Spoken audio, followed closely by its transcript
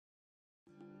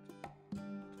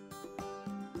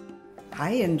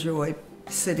I enjoy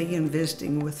sitting and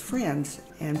visiting with friends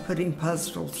and putting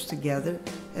puzzles together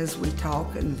as we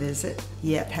talk and visit,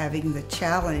 yet having the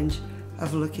challenge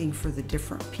of looking for the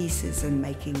different pieces and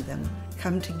making them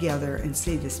come together and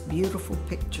see this beautiful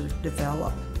picture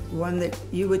develop, one that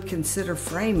you would consider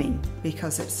framing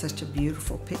because it's such a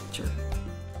beautiful picture.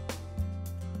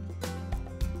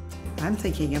 I'm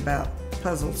thinking about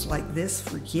puzzles like this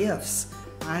for gifts.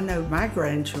 I know my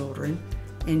grandchildren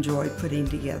enjoy putting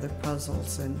together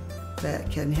puzzles, and that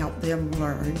can help them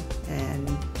learn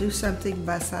and do something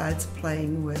besides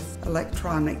playing with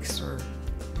electronics or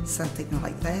something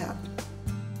like that.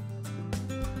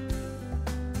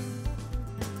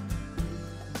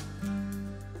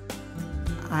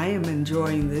 I am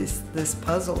enjoying this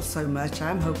puzzle so much.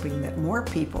 I'm hoping that more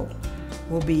people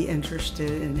will be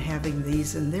interested in having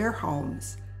these in their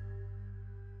homes.